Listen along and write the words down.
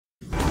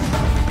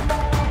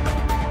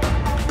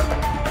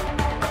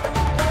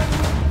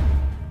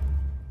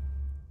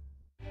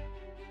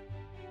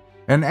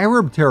An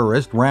Arab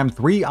terrorist rammed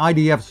 3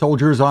 IDF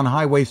soldiers on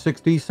Highway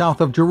 60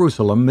 south of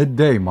Jerusalem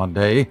midday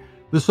Monday.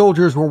 The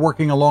soldiers were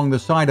working along the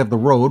side of the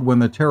road when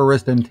the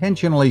terrorist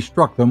intentionally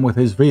struck them with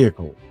his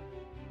vehicle.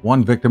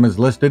 One victim is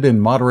listed in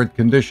moderate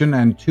condition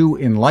and 2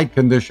 in light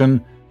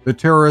condition. The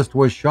terrorist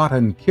was shot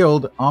and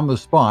killed on the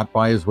spot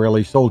by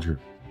Israeli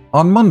soldiers.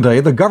 On Monday,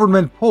 the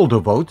government pulled a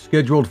vote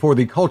scheduled for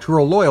the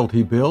cultural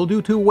loyalty bill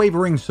due to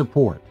wavering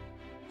support.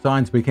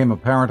 Signs became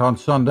apparent on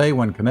Sunday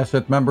when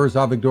Knesset members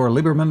Avigdor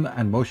Lieberman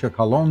and Moshe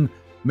Kalon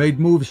made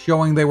moves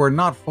showing they were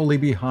not fully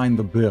behind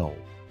the bill.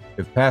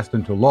 If passed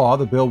into law,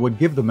 the bill would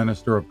give the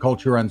Minister of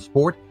Culture and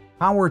Sport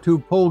power to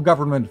pull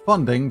government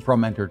funding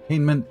from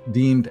entertainment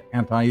deemed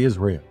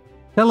anti-Israel.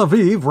 Tel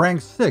Aviv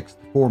ranks 6th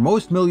for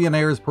most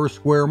millionaires per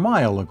square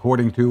mile,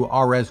 according to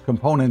RS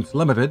Components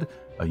Limited,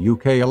 a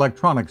UK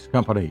electronics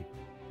company.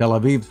 Tel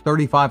Aviv's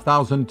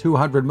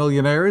 35,200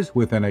 millionaires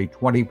within a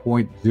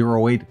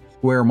 20.08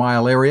 square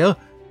mile area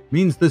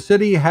means the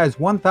city has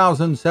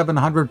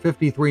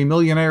 1,753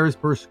 millionaires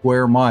per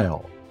square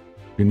mile.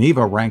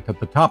 Geneva ranked at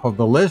the top of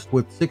the list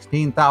with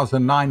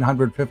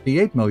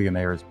 16,958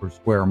 millionaires per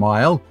square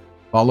mile,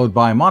 followed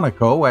by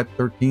Monaco at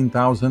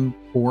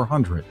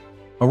 13,400.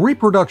 A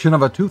reproduction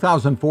of a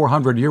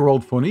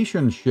 2,400-year-old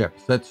Phoenician ship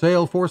set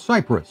sail for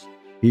Cyprus.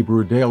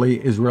 Hebrew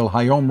daily Israel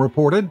Hayom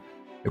reported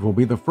it will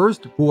be the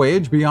first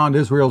voyage beyond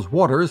Israel's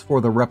waters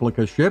for the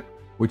replica ship,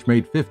 which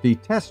made 50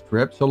 test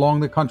trips along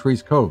the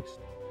country's coast.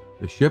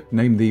 The ship,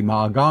 named the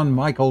Ma'agan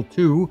Michael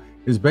II,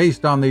 is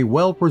based on the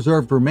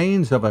well-preserved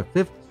remains of a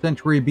 5th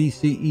century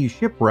BCE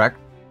shipwreck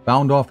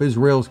found off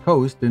Israel's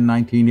coast in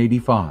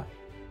 1985.